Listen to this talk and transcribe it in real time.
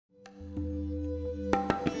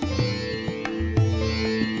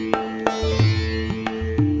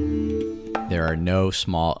are no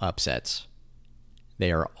small upsets. They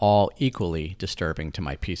are all equally disturbing to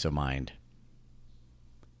my peace of mind.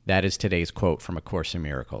 That is today's quote from A Course in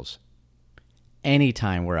Miracles.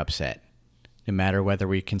 Anytime we're upset, no matter whether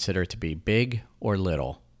we consider it to be big or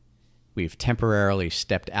little, we've temporarily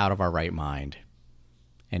stepped out of our right mind.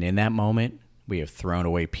 And in that moment, we have thrown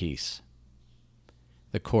away peace.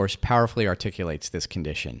 The Course powerfully articulates this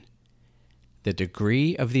condition. The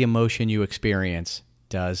degree of the emotion you experience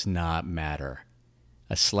does not matter.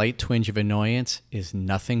 A slight twinge of annoyance is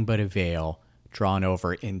nothing but a veil drawn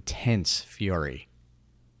over intense fury.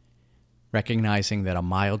 Recognizing that a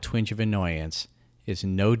mild twinge of annoyance is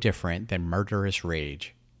no different than murderous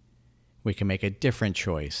rage, we can make a different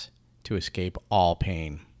choice to escape all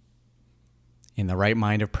pain. In the right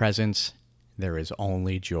mind of presence, there is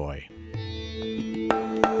only joy.